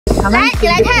Come and see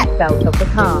the seatbelt of the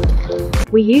car.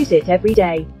 We use it every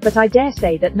day, but I dare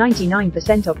say that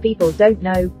 99% of people don't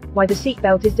know why the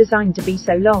seatbelt is designed to be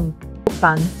so long.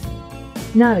 Fun?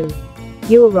 No.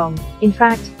 You're wrong. In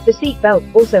fact, the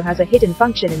seatbelt also has a hidden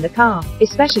function in the car,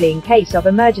 especially in case of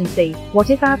emergency.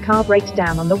 What if our car breaks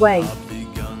down on the way?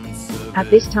 At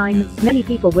this time, many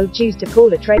people will choose to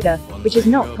call a trailer, which is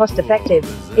not cost effective.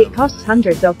 It costs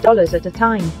hundreds of dollars at a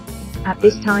time. At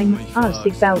this time, our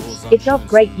seatbelts, it's of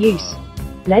great use.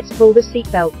 Let's pull the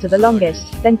seatbelt to the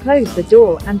longest, then close the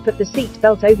door and put the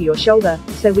seatbelt over your shoulder,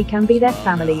 so we can be their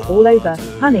family all over.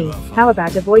 Honey, how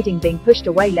about avoiding being pushed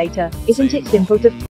away later? Isn't it simple to